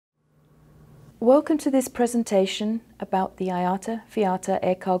Welcome to this presentation about the IATA-FIATA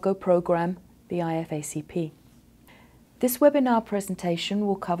Air Cargo Programme, the IFACP. This webinar presentation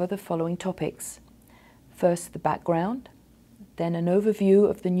will cover the following topics. First, the background, then an overview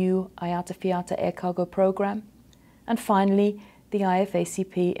of the new IATA-FIATA Air Cargo Programme, and finally, the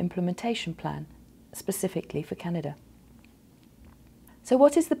IFACP implementation plan, specifically for Canada. So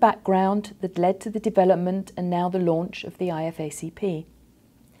what is the background that led to the development and now the launch of the IFACP?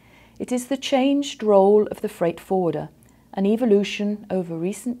 It is the changed role of the freight forwarder, an evolution over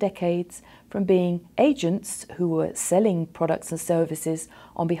recent decades from being agents who were selling products and services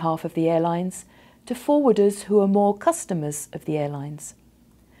on behalf of the airlines to forwarders who are more customers of the airlines.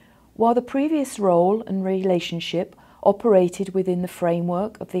 While the previous role and relationship operated within the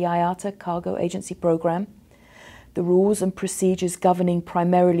framework of the IATA Cargo Agency Programme, the rules and procedures governing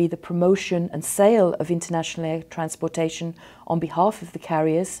primarily the promotion and sale of international air transportation on behalf of the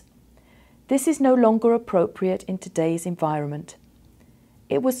carriers, this is no longer appropriate in today's environment.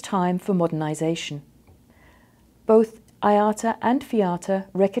 It was time for modernisation. Both IATA and FIATA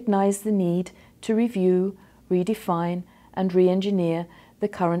recognise the need to review, redefine and re-engineer the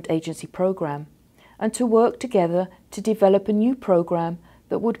current agency programme and to work together to develop a new programme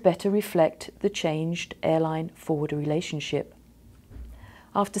that would better reflect the changed airline-forwarder relationship.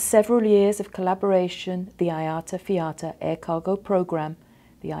 After several years of collaboration, the IATA-FIATA Air Cargo Programme,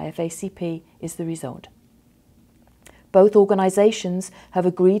 the IFACP, is the result. Both organisations have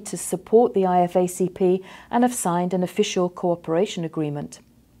agreed to support the IFACP and have signed an official cooperation agreement.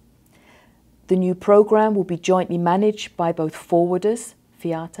 The new programme will be jointly managed by both forwarders,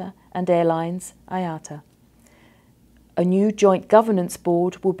 FIATA, and airlines, IATA. A new joint governance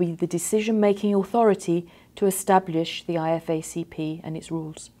board will be the decision-making authority to establish the IFACP and its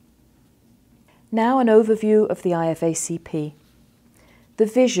rules. Now an overview of the IFACP. The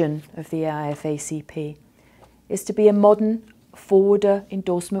vision of the IFACP is to be a modern forwarder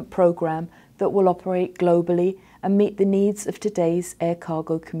endorsement programme that will operate globally and meet the needs of today's air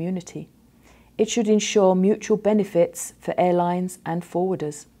cargo community. It should ensure mutual benefits for airlines and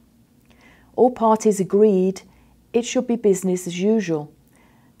forwarders. All parties agreed it should be business as usual.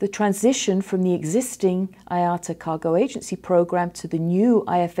 The transition from the existing IATA Cargo Agency Programme to the new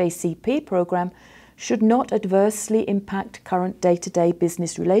IFACP programme should not adversely impact current day-to-day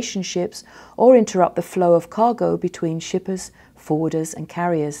business relationships or interrupt the flow of cargo between shippers, forwarders and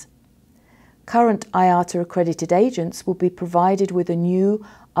carriers. Current IATA accredited agents will be provided with a new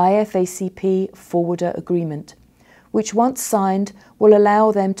IFACP forwarder agreement, which once signed will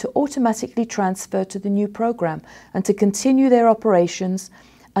allow them to automatically transfer to the new programme and to continue their operations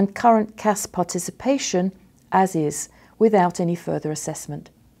and current CAS participation as is, without any further assessment.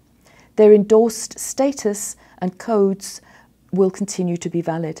 Their endorsed status and codes will continue to be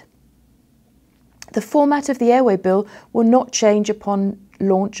valid. The format of the airway bill will not change upon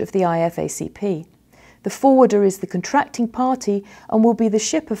launch of the IFACP. The forwarder is the contracting party and will be the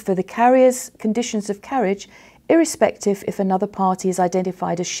shipper for the carrier's conditions of carriage, irrespective if another party is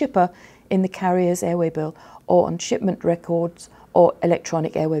identified as shipper in the carrier's airway bill or on shipment records or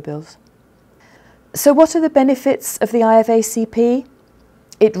electronic airway bills. So what are the benefits of the IFACP?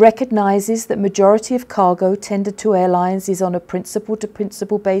 It recognises that majority of cargo tendered to airlines is on a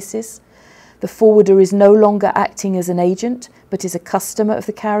principal-to-principal basis. The forwarder is no longer acting as an agent, but is a customer of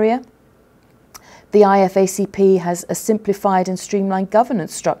the carrier. The IFACP has a simplified and streamlined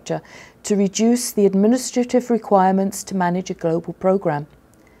governance structure to reduce the administrative requirements to manage a global programme.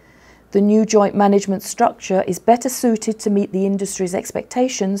 The new joint management structure is better suited to meet the industry's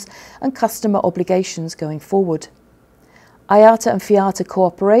expectations and customer obligations going forward. IATA and FIATA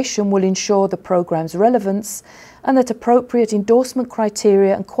cooperation will ensure the programme's relevance and that appropriate endorsement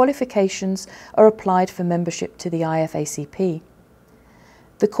criteria and qualifications are applied for membership to the IFACP.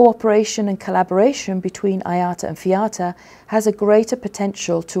 The cooperation and collaboration between IATA and FIATA has a greater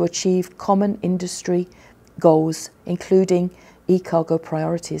potential to achieve common industry goals, including e-cargo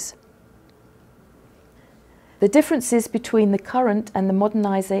priorities. The differences between the current and the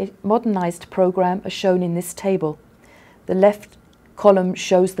modernised programme are shown in this table. The left column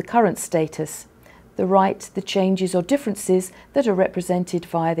shows the current status, the right the changes or differences that are represented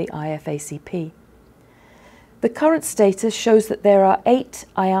via the IFACP. The current status shows that there are 8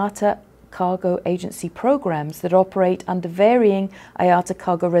 IATA Cargo Agency programs that operate under varying IATA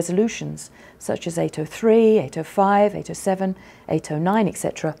cargo resolutions, such as 803, 805, 807, 809,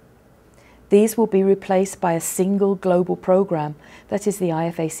 etc. These will be replaced by a single global program, that is the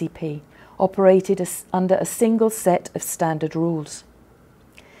IFACP, operated under a single set of standard rules.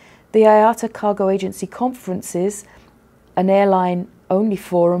 The IATA Cargo Agency conferences, an airline only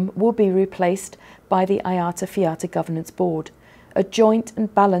forum will be replaced by the IATA-FIATA Governance Board, a joint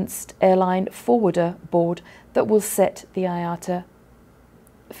and balanced airline forwarder board that will set the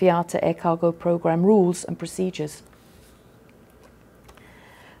IATA-FIATA Air Cargo Programme rules and procedures.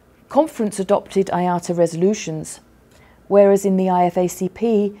 Conference adopted IATA resolutions, whereas in the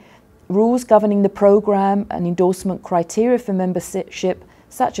IFACP, rules governing the programme and endorsement criteria for membership,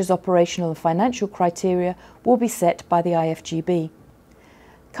 such as operational and financial criteria, will be set by the IFGB.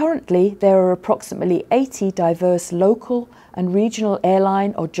 Currently, there are approximately 80 diverse local and regional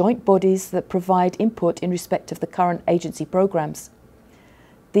airline or joint bodies that provide input in respect of the current agency programmes.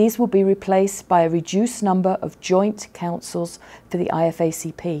 These will be replaced by a reduced number of joint councils for the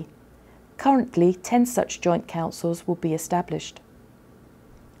IFACP. Currently, 10 such joint councils will be established.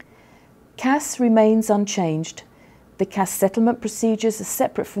 CAS remains unchanged. The CAS settlement procedures are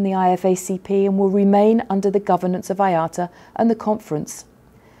separate from the IFACP and will remain under the governance of IATA and the conference.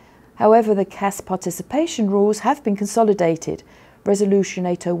 However, the CAS participation rules have been consolidated, Resolution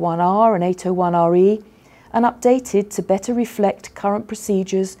 801R and 801RE, and updated to better reflect current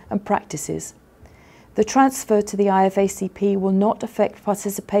procedures and practices. The transfer to the IFACP will not affect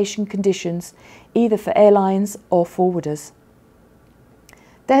participation conditions either for airlines or forwarders.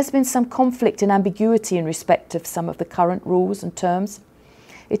 There has been some conflict and ambiguity in respect of some of the current rules and terms.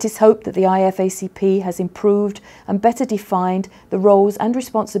 It is hoped that the IFACP has improved and better defined the roles and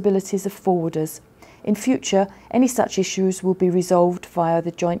responsibilities of forwarders. In future, any such issues will be resolved via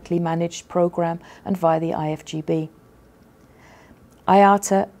the jointly managed programme and via the IFGB.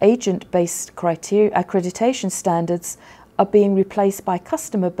 IATA agent-based accreditation standards are being replaced by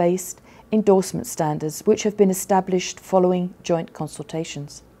customer-based endorsement standards, which have been established following joint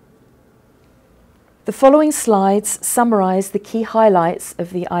consultations. The following slides summarise the key highlights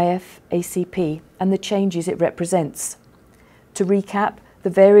of the IFACP and the changes it represents. To recap, the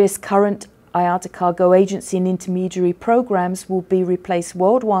various current IATA cargo agency and intermediary programs will be replaced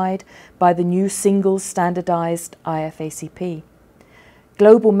worldwide by the new single standardised IFACP.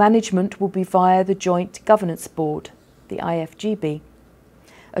 Global management will be via the Joint Governance Board, the IFGB.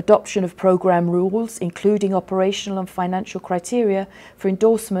 Adoption of programme rules, including operational and financial criteria for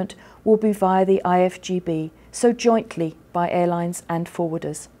endorsement, will be via the IFGB, so jointly by airlines and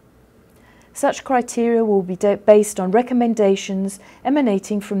forwarders. Such criteria will be based on recommendations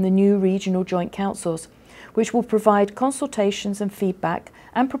emanating from the new regional joint councils, which will provide consultations and feedback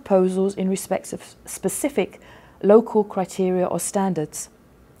and proposals in respect of specific local criteria or standards.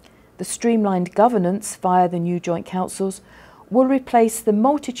 The streamlined governance via the new joint councils will replace the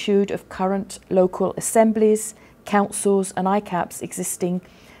multitude of current local assemblies, councils and ICAPs existing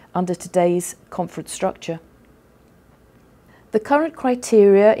under today's conference structure. The current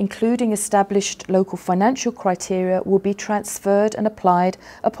criteria, including established local financial criteria, will be transferred and applied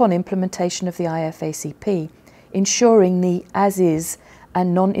upon implementation of the IFACP, ensuring the as-is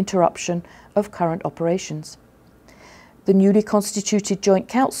and non-interruption of current operations. The newly constituted joint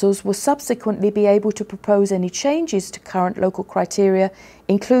councils will subsequently be able to propose any changes to current local criteria,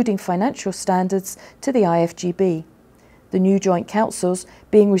 including financial standards, to the IFGB. The new joint councils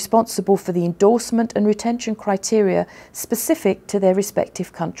being responsible for the endorsement and retention criteria specific to their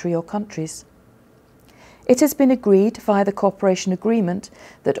respective country or countries. It has been agreed via the cooperation agreement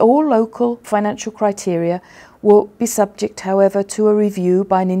that all local financial criteria will be subject, however, to a review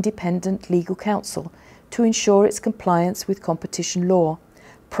by an independent legal counsel to ensure its compliance with competition law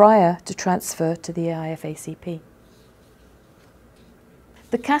prior to transfer to the IFACP.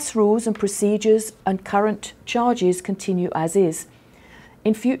 The CAS rules and procedures and current charges continue as is.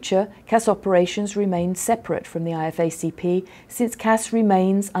 In future, CAS operations remain separate from the IFACP since CAS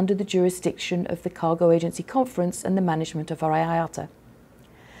remains under the jurisdiction of the Cargo Agency Conference and the management of our IATA.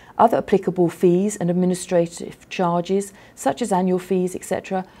 Other applicable fees and administrative charges, such as annual fees,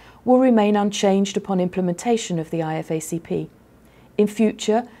 etc., will remain unchanged upon implementation of the IFACP. In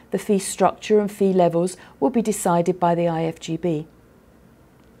future, the fee structure and fee levels will be decided by the IFGB.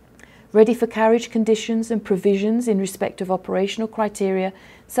 Ready for carriage conditions and provisions in respect of operational criteria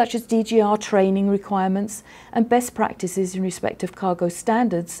such as DGR training requirements and best practices in respect of cargo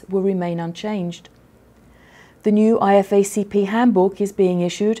standards will remain unchanged. The new IFACP handbook is being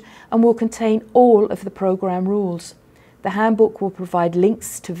issued and will contain all of the programme rules. The handbook will provide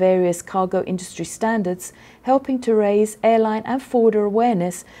links to various cargo industry standards, helping to raise airline and forwarder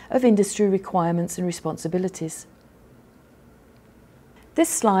awareness of industry requirements and responsibilities. This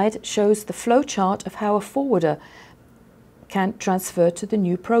slide shows the flow chart of how a forwarder can transfer to the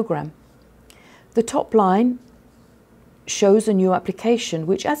new programme. The top line shows a new application,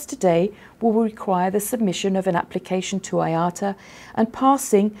 which as today will require the submission of an application to IATA and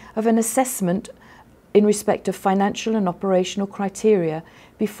passing of an assessment in respect of financial and operational criteria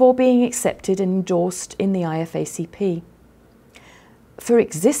before being accepted and endorsed in the IFACP. For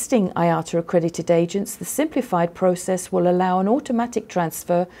existing IATA accredited agents, the simplified process will allow an automatic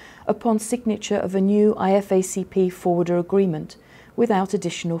transfer upon signature of a new IFACP forwarder agreement without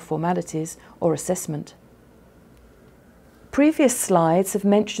additional formalities or assessment. Previous slides have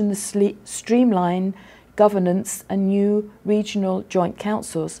mentioned the streamlined governance and new regional joint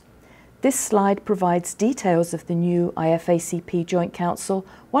councils. This slide provides details of the new IFACP Joint Council,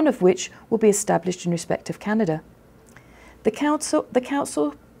 one of which will be established in respect of Canada. The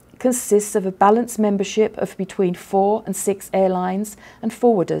council consists of a balanced membership of between 4 and 6 airlines and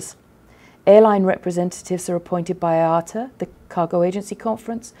forwarders. Airline representatives are appointed by IATA, the Cargo Agency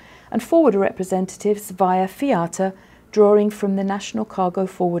Conference, and forwarder representatives via FIATA, drawing from the National Cargo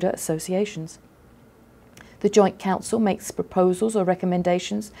Forwarder Associations. The Joint Council makes proposals or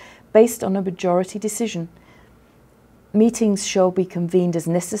recommendations based on a majority decision. Meetings shall be convened as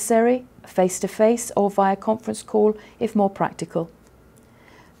necessary, face-to-face or via conference call if more practical.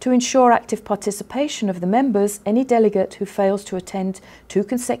 To ensure active participation of the members, any delegate who fails to attend 2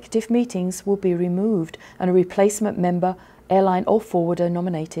 consecutive meetings will be removed and a replacement member, airline or forwarder,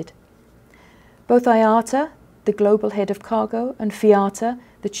 nominated. Both IATA, the Global Head of Cargo, and FIATA,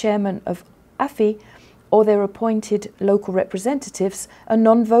 the Chairman of AFI, or their appointed local representatives, are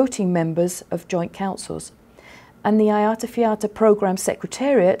non-voting members of joint councils. And the IATA-FIATA Programme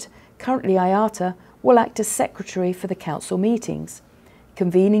Secretariat, currently IATA, will act as secretary for the council meetings,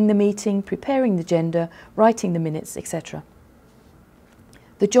 convening the meeting, preparing the agenda, writing the minutes, etc.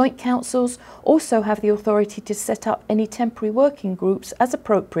 The joint councils also have the authority to set up any temporary working groups as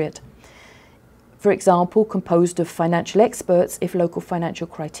appropriate, for example, composed of financial experts if local financial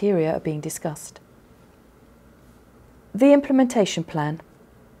criteria are being discussed. The implementation plan.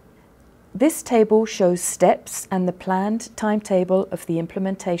 This table shows steps and the planned timetable of the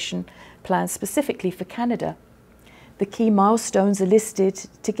implementation plan specifically for Canada. The key milestones are listed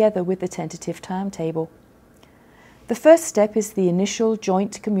together with the tentative timetable. The first step is the initial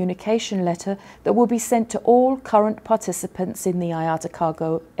joint communication letter that will be sent to all current participants in the IATA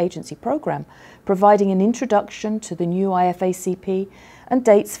Cargo Agency Programme, providing an introduction to the new IFACP and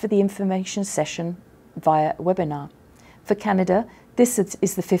dates for the information session via webinar. For Canada, this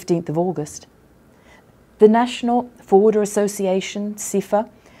is the 15th of August. The National Forwarder Association, CIFA,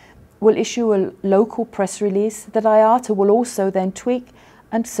 will issue a local press release that IATA will also then tweak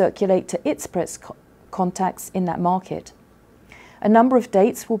and circulate to its press contacts in that market. A number of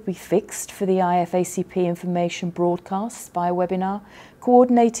dates will be fixed for the IFACP information broadcasts via webinar,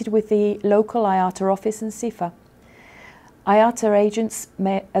 coordinated with the local IATA office and CIFA. IATA agents,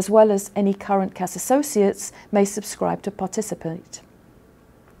 as well as any current CAS associates, may subscribe to participate.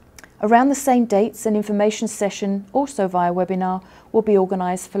 Around the same dates, an information session, also via webinar, will be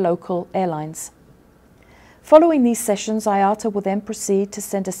organised for local airlines. Following these sessions, IATA will then proceed to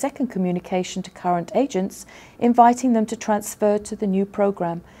send a second communication to current agents, inviting them to transfer to the new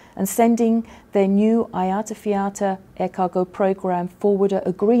programme and sending their new IATA-FIATA Air Cargo Programme forwarder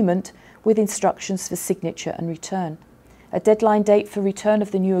agreement with instructions for signature and return. A deadline date for return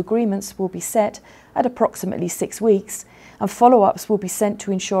of the new agreements will be set at approximately 6 weeks, and follow-ups will be sent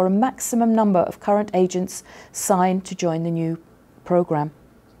to ensure a maximum number of current agents sign to join the new programme.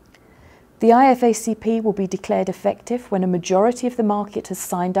 The IFACP will be declared effective when a majority of the market has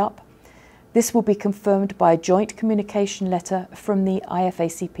signed up. This will be confirmed by a joint communication letter from the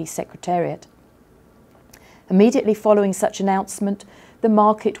IFACP Secretariat. Immediately following such announcement, the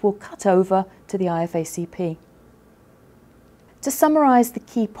market will cut over to the IFACP. To summarise the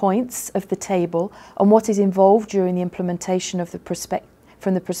key points of the table and what is involved during the implementation of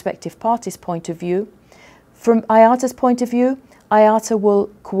from the prospective parties' point of view, from IATA's point of view, IATA will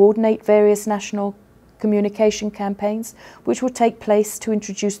coordinate various national communication campaigns which will take place to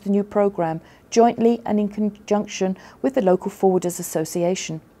introduce the new programme jointly and in conjunction with the local Forwarders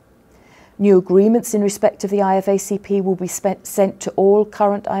Association. New agreements in respect of the IFACP will be sent to all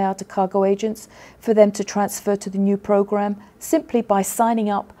current IATA cargo agents for them to transfer to the new programme simply by signing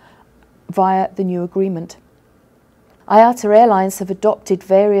up via the new agreement. IATA Airlines have adopted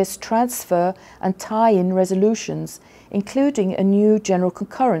various transfer and tie-in resolutions, including a new general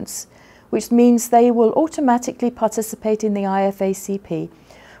concurrence, which means they will automatically participate in the IFACP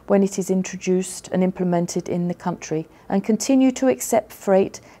when it is introduced and implemented in the country and continue to accept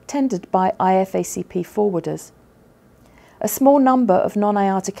freight tendered by IFACP forwarders. A small number of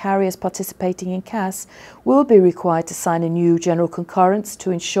non-IATA carriers participating in CAS will be required to sign a new general concurrence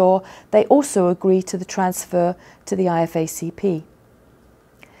to ensure they also agree to the transfer to the IFACP.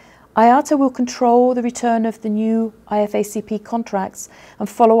 IATA will control the return of the new IFACP contracts and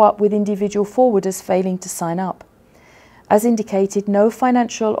follow up with individual forwarders failing to sign up. As indicated, no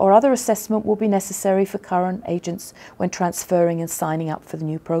financial or other assessment will be necessary for current agents when transferring and signing up for the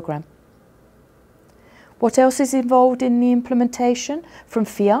new program. What else is involved in the implementation from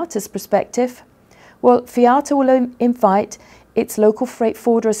FIATA's perspective? Well, FIATA will invite its local freight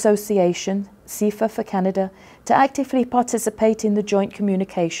forwarder association, CIFA for Canada, to actively participate in the joint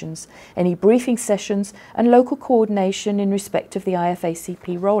communications, any briefing sessions and local coordination in respect of the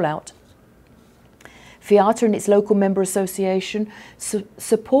IFACP rollout. FIATA and its local member association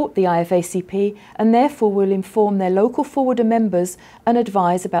support the IFACP and therefore will inform their local forwarder members and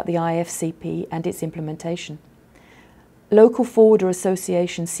advise about the IFCP and its implementation. Local Forwarder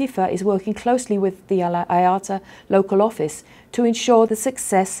Association CIFA is working closely with the IATA local office to ensure the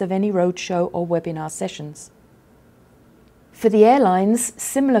success of any roadshow or webinar sessions. For the airlines,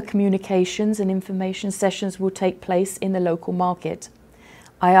 similar communications and information sessions will take place in the local market.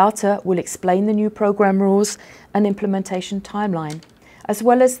 IATA will explain the new program rules and implementation timeline, as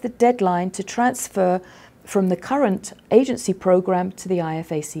well as the deadline to transfer from the current agency program to the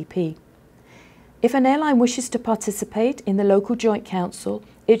IFACP. If an airline wishes to participate in the local joint council,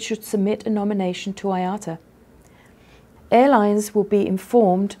 it should submit a nomination to IATA. Airlines will be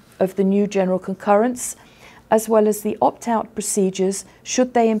informed of the new general concurrence, as well as the opt-out procedures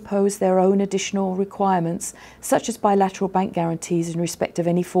should they impose their own additional requirements, such as bilateral bank guarantees in respect of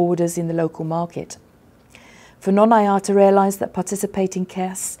any forwarders in the local market. For non-IATA airlines that participate in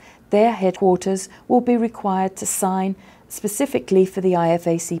CAS, their headquarters will be required to sign specifically for the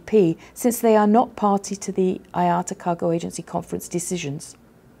IFACP, since they are not party to the IATA Cargo Agency Conference decisions.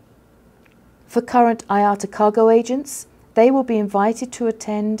 For current IATA cargo agents, they will be invited to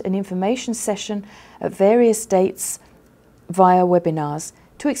attend an information session at various dates via webinars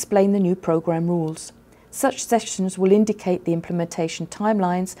to explain the new program rules. Such sessions will indicate the implementation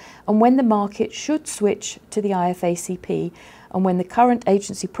timelines and when the market should switch to the IFACP and when the current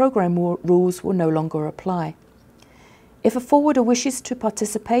agency program rules will no longer apply. If a forwarder wishes to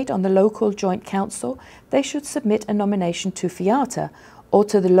participate on the local joint council, they should submit a nomination to FIATA or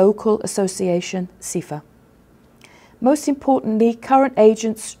to the local association CIFA. Most importantly, current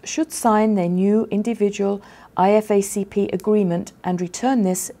agents should sign their new individual IFACP agreement and return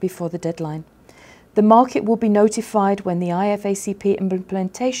this before the deadline. The market will be notified when the IFACP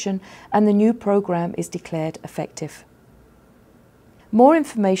implementation and the new program is declared effective. More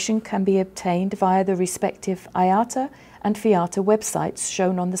information can be obtained via the respective IATA and FIATA websites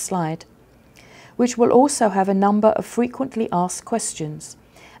shown on the slide, which will also have a number of frequently asked questions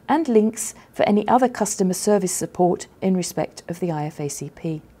and links for any other customer service support in respect of the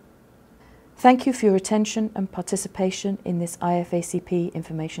IFACP. Thank you for your attention and participation in this IFACP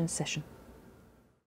information session.